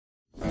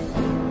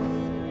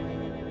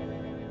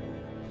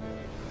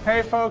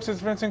Hey folks,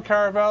 it's Vinny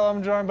Caravella.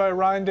 I'm joined by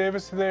Ryan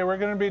Davis today. We're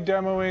going to be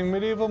demoing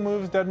Medieval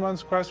Moves Dead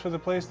Man's Quest for the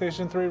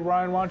PlayStation 3.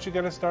 Ryan, why don't you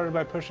get us started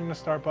by pushing the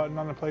start button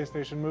on the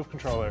PlayStation Move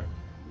controller.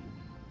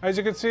 As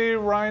you can see,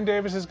 Ryan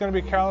Davis is going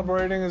to be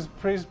calibrating his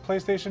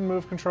PlayStation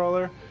Move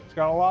controller. He's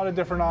got a lot of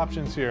different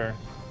options here.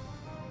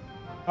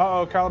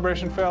 Uh-oh,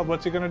 calibration failed.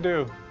 What's he going to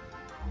do?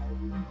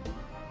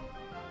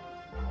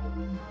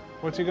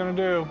 What's he going to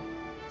do?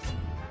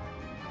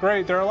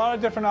 Great, there are a lot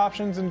of different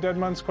options in Dead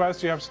Man's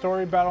Quest. You have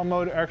story, battle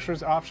mode,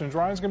 extras, options.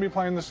 Ryan's going to be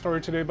playing the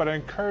story today, but I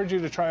encourage you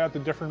to try out the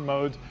different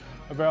modes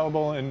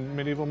available in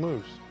Medieval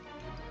Moves.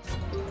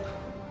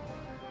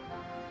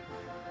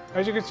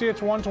 As you can see,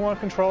 it's one-to-one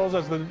controls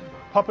as the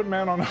puppet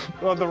man on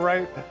the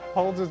right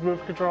holds his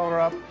move controller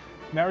up.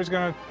 Now he's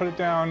going to put it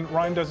down.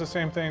 Ryan does the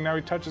same thing. Now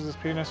he touches his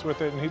penis with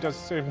it, and he does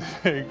the same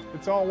thing.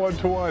 It's all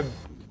one-to-one.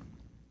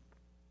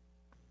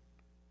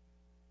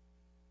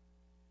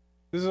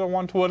 This is a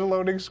one-to-one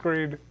loading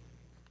screen.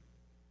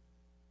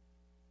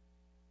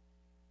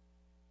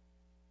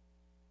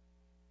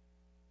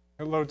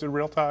 It loads in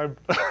real time.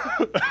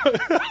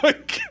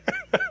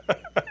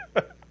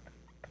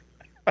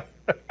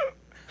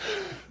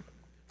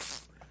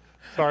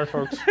 Sorry,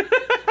 folks.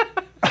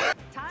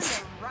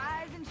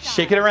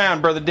 Shake it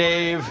around, Brother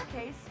Dave.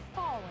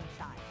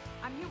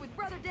 I'm here with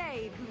Brother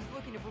Dave, who's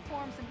looking to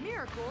perform some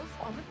miracles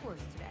on the course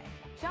today.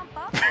 Jump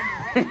up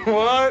and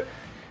What?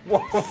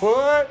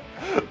 What?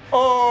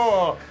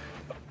 Oh!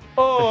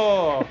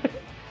 Oh!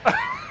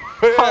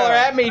 Holler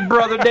at me,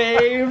 Brother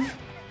Dave.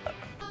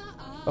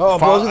 Oh,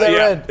 blows that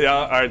red. Yeah,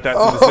 all right, that's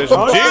the decision.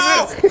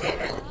 Jesus!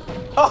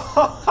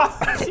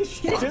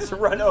 Did you just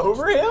run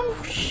over him?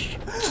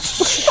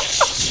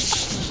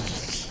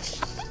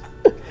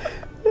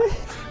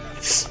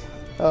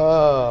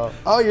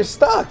 Oh, you're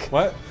stuck.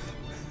 What?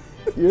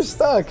 You're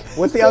stuck.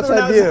 What's the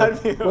outside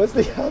view? What's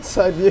the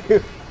outside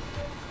view?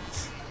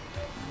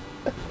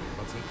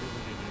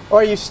 Oh,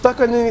 are you stuck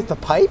underneath the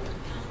pipe?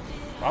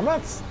 I'm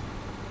not.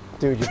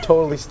 Dude, you're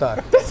totally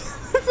stuck.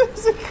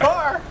 There's a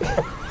car.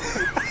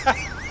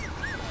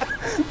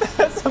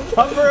 That's a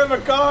bumper of a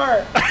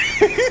car.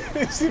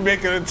 Is he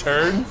making a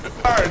turn?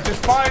 All right,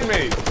 just find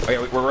me. Okay,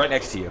 we're right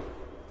next to you.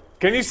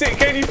 Can you see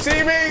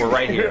me? We're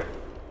right here.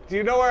 Do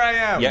you know where I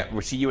am? Yeah,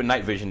 we see you in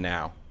night vision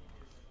now.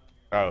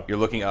 Oh. You're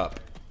looking up.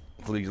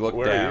 Please look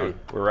Where down. are you?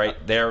 We're right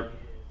there.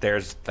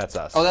 That's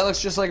us. Oh, that looks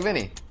just like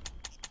Vinny.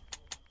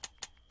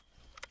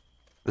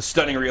 The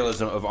stunning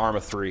realism of Arma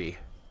 3.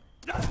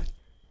 Ow!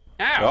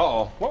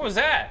 Uh-oh. What was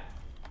that?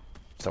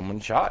 Someone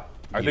shot.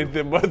 I think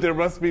there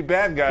must be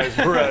bad guys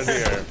around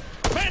here.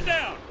 Man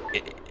down!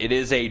 It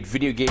is a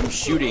video game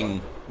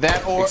shooting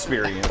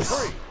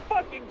experience.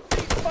 Fucking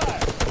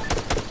ceasefire!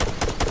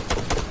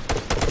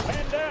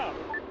 Man down!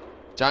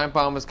 Giant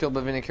bomb was killed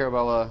by Vinny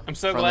Caravella. I'm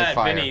so glad,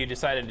 Vinny, you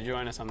decided to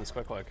join us on this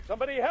quick look.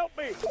 Somebody help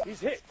me!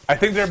 He's hit. I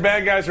think there are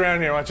bad guys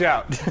around here. Watch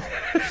out.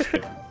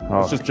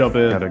 Let's just jump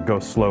in. Gotta go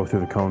slow through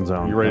the cone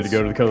zone. You ready to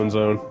go to the cone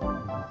zone?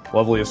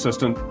 Lovely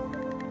assistant.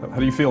 How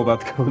do you feel about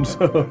the cone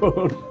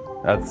zone?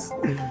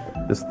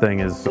 This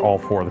thing is all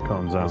for the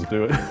cone zone. Let's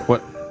do it.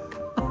 What?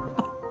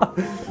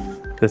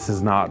 This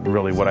is not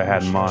really what I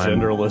had in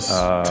mind. Genderless.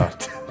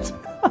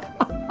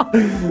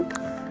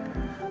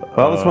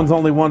 Well, this one's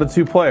only 1 to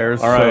 2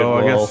 players, all right, so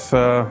I well,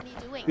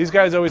 guess. These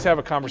guys always have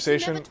a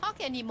conversation. never talk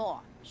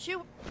anymore.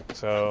 Shoot.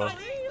 So I'm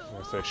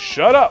gonna say,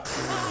 "Shut up!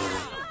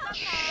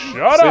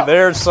 Shut See, up!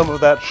 there's some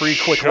of that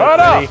pre-quick. Shut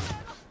up!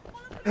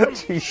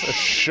 Jesus.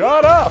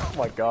 Shut up!" Oh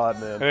my God,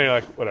 man. And then you're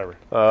like, "Whatever.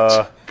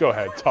 Go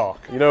ahead, talk."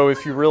 You know,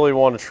 if you really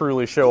want to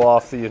truly show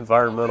off the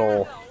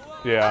environmental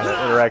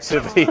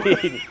interactivity,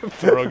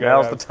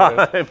 now's the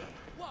time.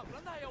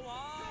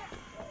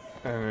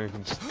 And then you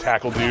can just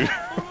tackle dude.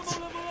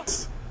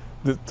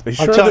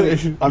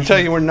 I'm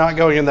telling you, we're not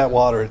going in that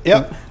water.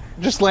 Yep,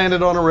 just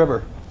landed on a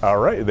river All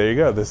right, there you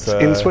go. This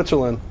in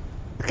Switzerland.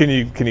 Can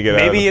you get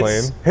out of the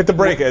plane? Hit the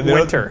brake.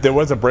 winter. There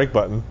was a brake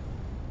button.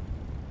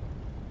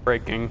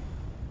 Breaking.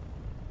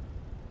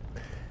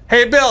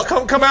 Hey Bill,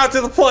 come out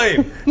to the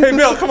plane. Hey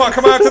Bill, come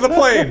out to the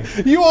plane.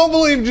 You won't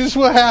believe just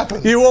what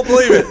happened. You won't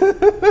believe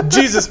it.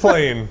 Jesus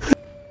plane.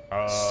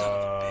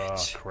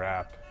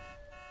 Crap.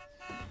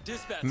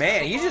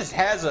 Man, he just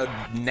has a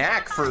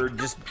knack for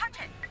just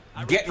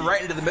getting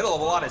right into the middle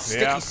of a lot of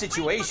sticky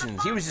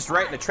situations. He was just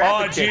right in the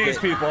traffic ticket.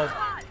 Jeez, people.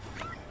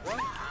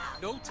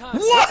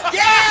 What?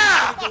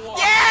 Yeah!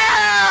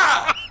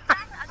 Yeah!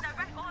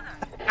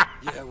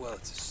 Yeah, well,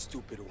 it's a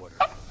stupid order.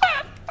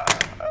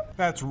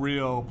 That's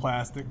real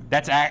plastic.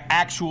 That's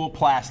actual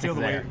plastic Feel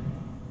the there. weight.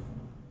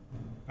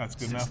 That's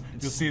good enough.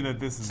 You'll see that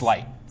this is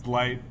light. It's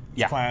light.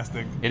 Yeah. It's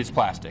plastic. It is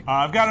plastic.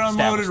 I've got it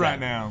unloaded Establish right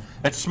that. now.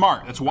 That's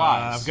smart. That's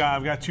wise.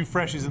 I've got 2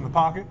 freshies in the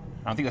pocket.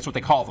 I don't think that's what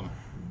they call them.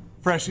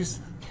 Freshies.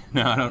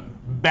 No, I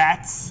don't.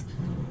 Bats.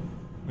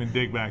 Let me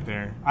dig back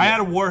there. I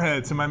had a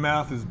warhead, so my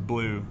mouth is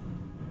blue.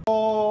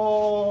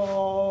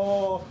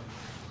 Oh.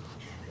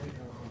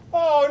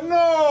 Oh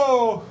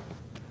no!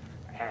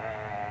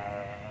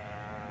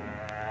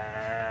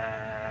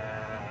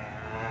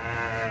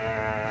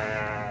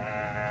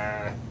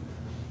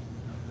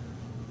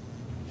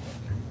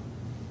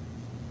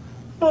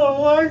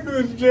 don't like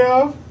this,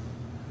 Jeff.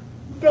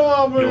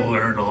 Stop it. You'll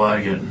learn to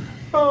like it.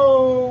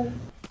 Oh.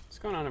 What's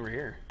going on over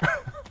here?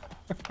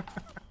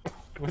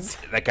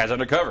 That guy's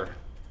undercover.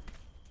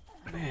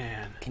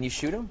 Man. Can you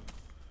shoot him?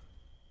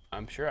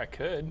 I'm sure I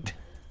could.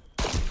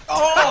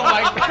 Oh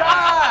my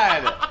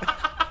god!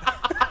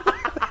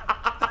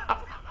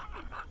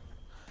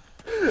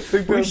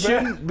 We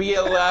shouldn't be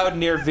allowed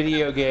near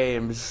video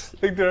games.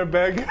 Think they're a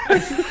bad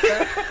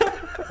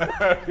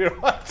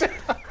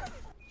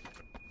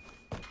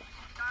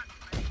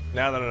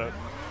No.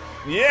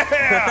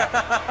 Yeah!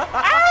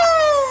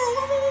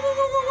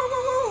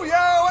 Ow!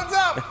 Yo, what's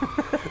up?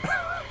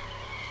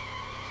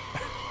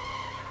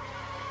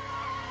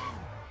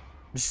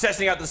 Just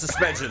testing out the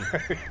suspension.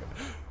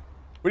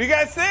 What do you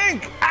guys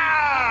think?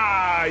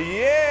 Ah,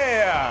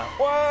 yeah!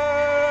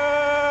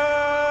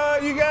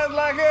 What? You guys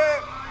like it?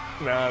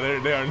 No,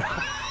 they're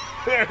not.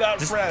 They're not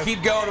Just pressed.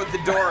 keep going with the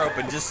door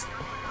open. Just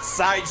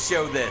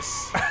sideshow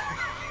this.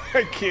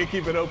 I can't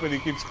keep it open. He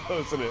keeps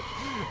closing it.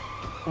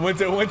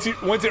 Once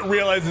it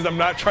realizes I'm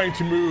not trying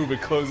to move,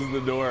 it closes the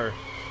door.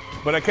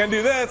 But I can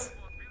do this.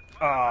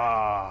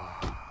 Ah.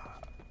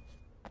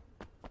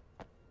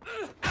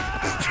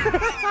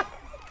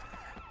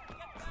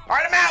 All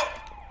right, I'm out.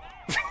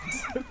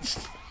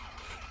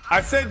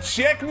 I said,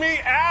 check me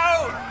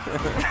out.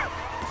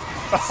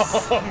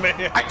 Oh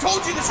man! I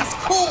told you this was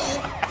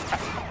cool.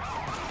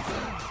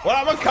 Well,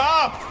 I'm a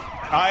cop.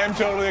 I am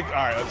totally. All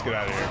right, let's get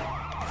out of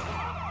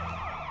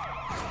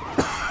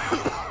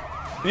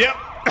here. Yep.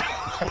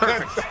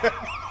 Perfect.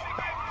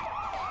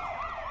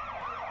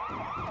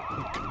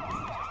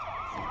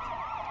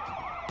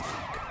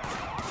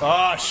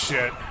 Oh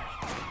shit!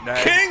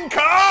 Nice. King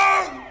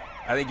Kong!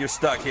 I think you're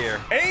stuck here.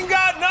 Ain't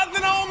got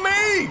nothing on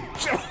me!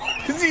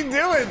 What is he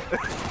doing?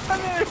 I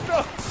don't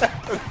know.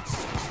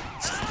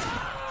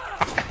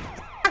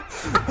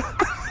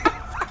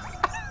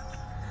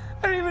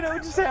 I don't even know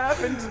what just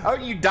happened. Oh,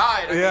 you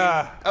died. I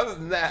Yeah. mean, other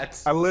than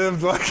that. I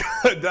lived like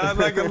I died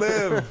like I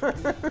lived.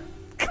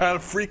 Kind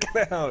of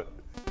freaking out.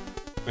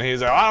 And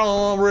he's like, I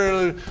don't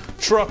really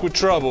truck with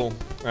trouble.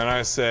 And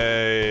I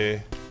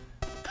say,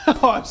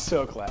 Oh, I'm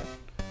so glad.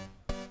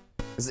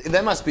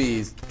 That must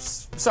be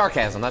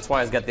sarcasm. That's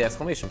why he's got the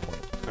exclamation point.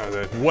 I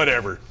said,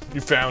 whatever,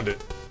 you found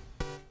it.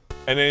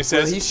 And then he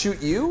says, Did he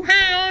shoot you?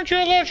 hey, aren't you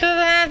a little sugar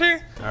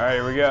happy? All right,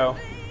 here we go.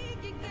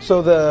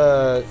 So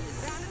the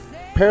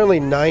apparently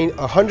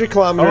 100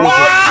 kilometers.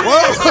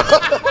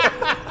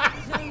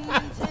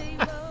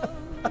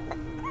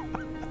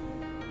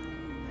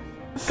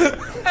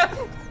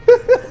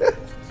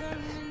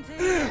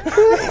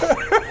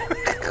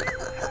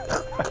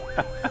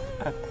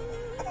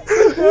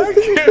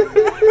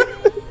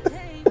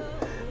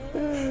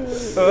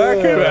 So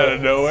that came out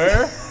of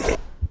nowhere.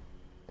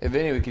 Hey,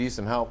 Vinny, we could use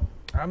some help.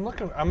 I'm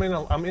looking. I'm in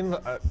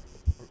the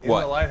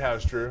What?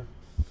 lighthouse, Drew.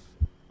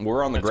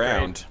 We're on the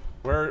ground.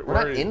 Where We're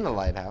not are you? in the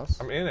lighthouse.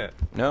 I'm in it.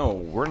 No,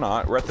 we're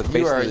not. We're at the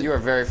base of the... You are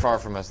very far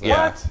from us. Though.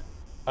 Yeah. What?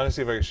 I'm gonna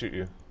see if I can shoot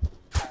you.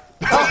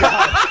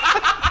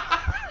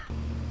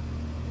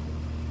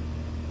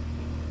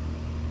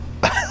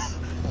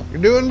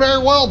 You're doing very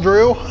well,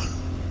 Drew.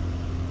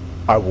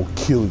 I will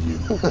kill you.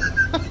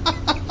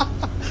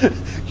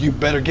 You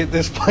better get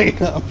this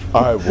plane up.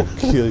 I will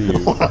kill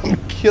you. I'm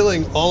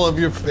killing all of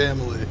your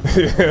family.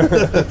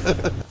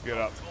 Get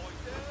up.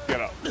 Get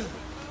up.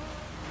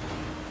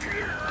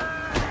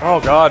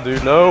 Oh God,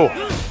 dude, no.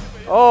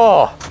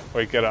 Oh,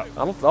 Wait, get up.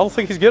 I don't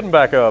think he's getting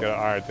back up. Get up.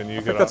 All right, then you I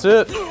get think up.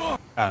 that's it.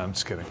 I'm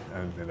just kidding. I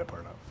didn't do that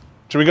part up.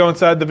 Should we go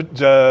inside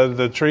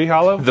the tree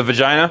hollow? The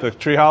vagina? The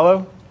tree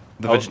hollow?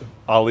 The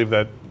I'll leave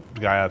that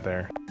guy out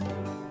there.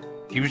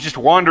 He was just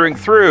wandering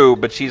through,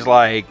 but she's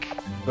like,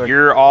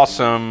 you're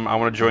awesome. I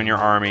want to join your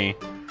army.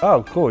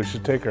 Oh, cool. You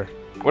should take her.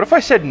 What if I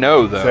said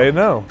no, though? Say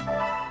no.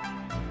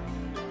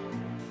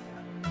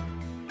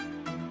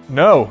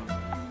 No.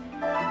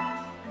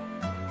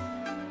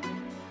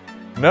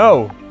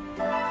 No.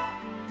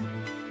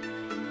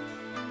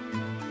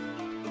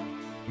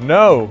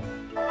 No.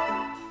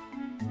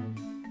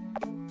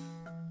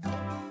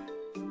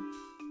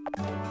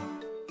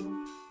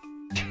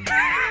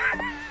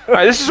 All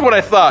right, this is what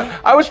I thought.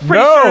 I was pretty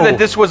No. sure that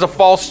this was a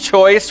false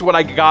choice when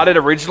I got it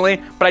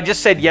originally, but I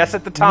just said yes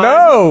at the time.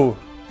 No.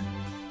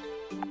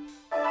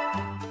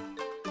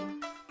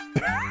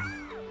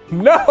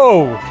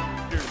 No.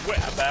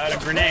 How about a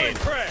grenade?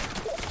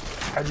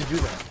 How'd you do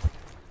that?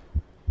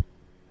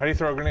 How do you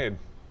throw a grenade?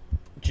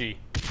 G.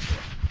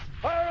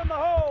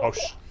 Oh,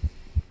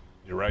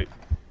 you're right.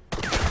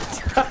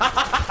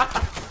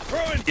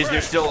 Is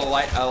there still a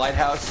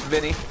lighthouse,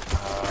 Vinny?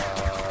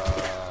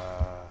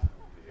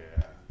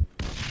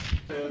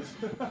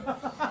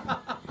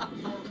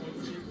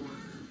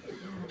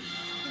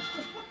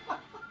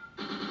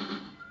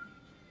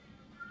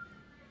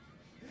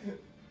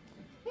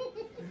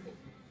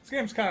 This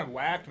game's kind of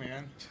whacked,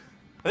 man.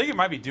 I think it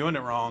might be doing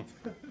it wrong.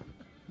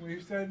 What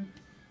you said?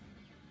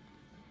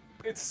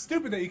 It's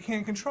stupid that you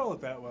can't control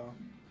it that well.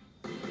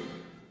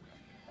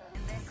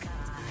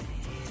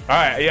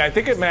 Alright, yeah, I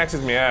think it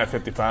maxes me out at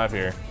 55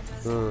 here.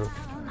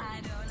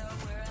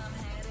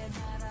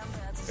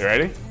 You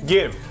ready?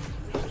 Get him.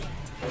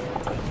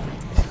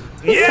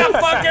 Yeah,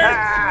 fucker!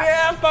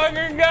 Yeah,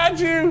 fucker, got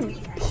you!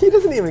 He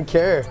doesn't even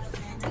care.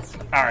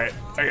 All right,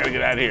 I gotta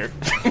get out of here.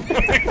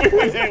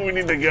 We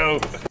need to go.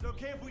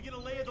 Okay, if we get a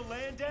lay of the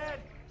land, Dad?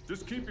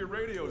 Just keep your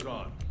radios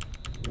on.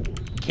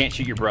 Can't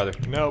shoot your brother.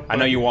 Nope. I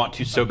know you want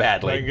to so I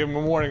badly. can give him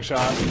a warning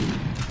shot.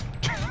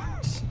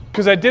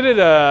 Because I did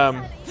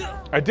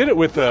it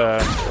with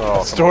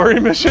a story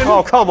mission.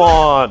 Oh, come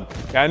on.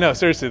 Yeah, I know,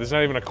 seriously, there's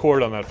not even a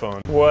cord on that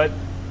phone. What?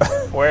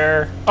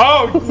 Where?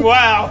 Oh,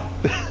 wow!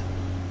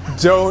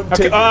 Don't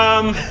take.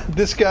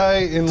 This guy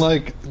in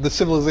like the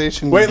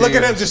civilization. Wait, look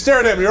at him. Just stare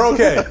at him. You're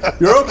okay.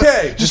 You're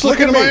okay. Just look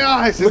into me. my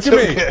eyes. Look It's at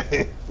me.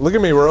 okay. Look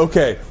at me. We're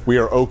okay. We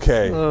are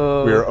okay. We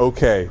are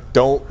okay.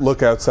 Don't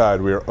look outside.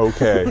 We are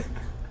okay.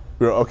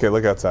 We're okay.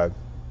 Look outside.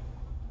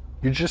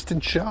 You're just in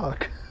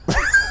shock.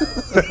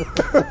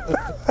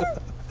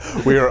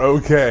 We are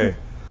okay.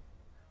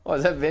 Oh,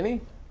 is that Vinny?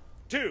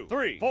 2,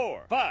 3,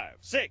 4, 5,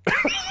 6.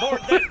 More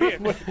dead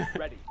vehicles.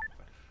 Ready.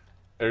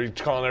 Are you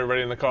calling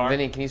everybody in the car?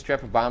 Vinny, can you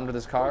strap a bomb to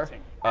this car?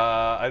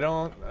 I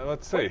don't.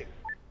 Let's see.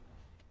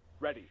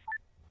 Ready.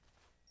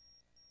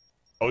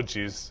 Oh,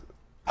 jeez.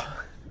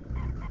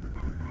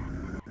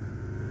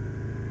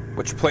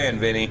 What's your plan,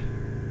 Vinny?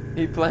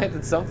 He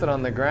planted something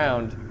on the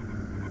ground.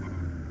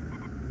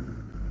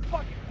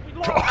 Fuck it. We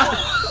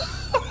lost.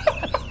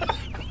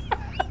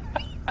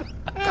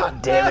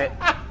 God damn it.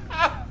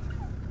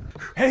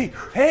 Hey,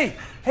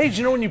 did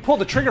you know when you pull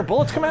the trigger,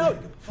 bullets come out?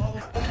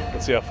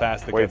 Let's see how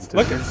fast it Wait, gets.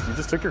 look. You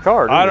just took your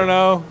card. I don't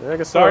know. Yeah, I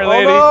guess Sorry, so.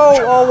 lady. Oh,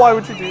 no. Oh, why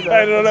would you do that?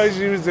 I don't know.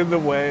 She was in the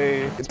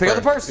way. Pick up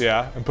the purse.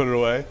 Yeah, and put it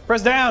away.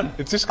 Press down.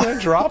 It's just gonna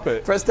drop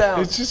it. Press down.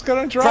 It's just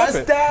gonna drop Press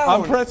it. down.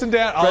 I'm pressing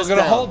down. I'm Press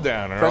gonna down. hold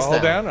down. Press I'll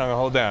hold down. down. I'm gonna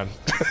hold down.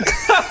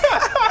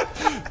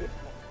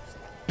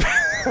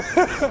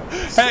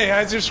 Hey,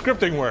 how's your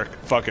scripting work?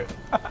 Fuck it.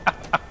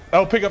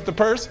 Oh, pick up the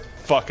purse?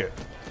 Fuck it.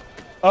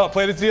 Oh,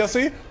 played its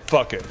DLC?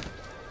 Fuck it.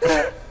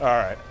 All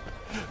right.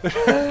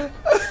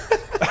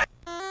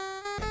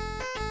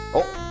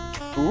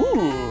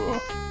 Ooh.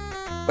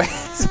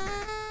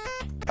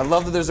 I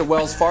love that there's a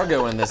Wells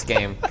Fargo in this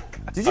game.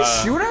 Did you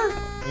shoot her?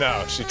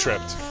 No, she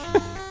tripped.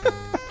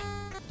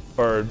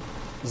 Or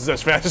this is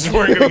as fast as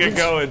we're gonna get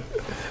going.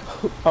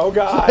 Oh,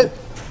 God.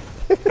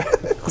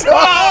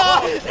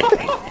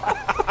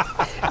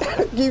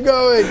 Keep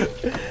going.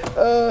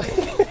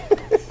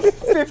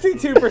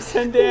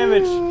 52%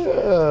 damage.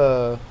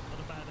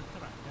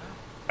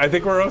 I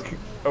think we're okay.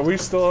 Are we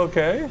still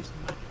okay?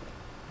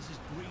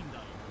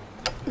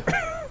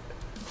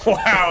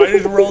 Wow, I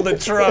just rolled a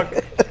truck.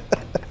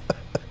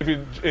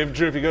 Drew, if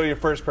you go to your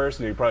first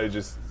person, you probably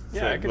just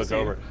look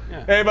over.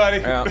 Yeah. Hey, buddy.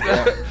 Yeah.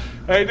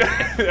 Hey,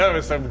 that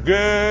was some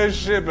good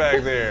shit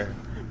back there.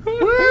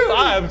 Woo,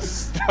 I'm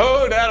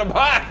stoned out of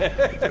my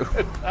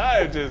head.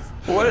 I just.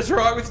 What is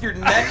wrong with your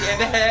neck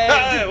and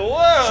head? Whoa.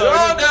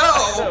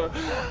 Oh,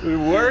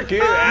 no. Work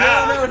it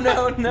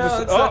out.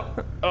 No.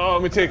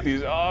 Let me take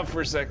these off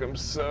for a second. I'm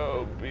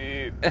so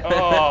beat.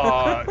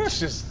 Oh, it's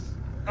just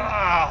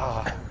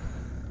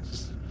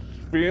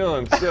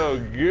feeling so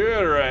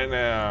good right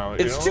now.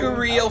 It's too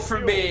real for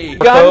me.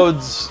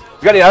 Codes.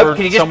 Can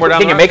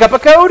you make up a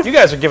code? You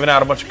guys are giving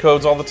out a bunch of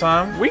codes all the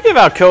time. We give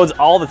out codes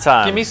all the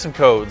time. Give me some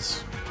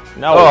codes.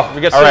 No.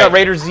 We got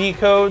Raider Z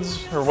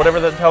codes or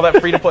whatever the hell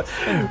that free to play.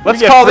 Let's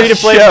call this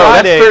show.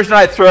 That's Thursday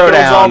Night Throwdown.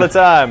 Codes all the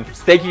time.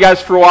 Thank you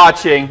guys for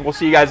watching. We'll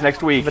see you guys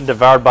next week. Been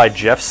devoured by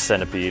Jeff's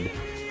centipede.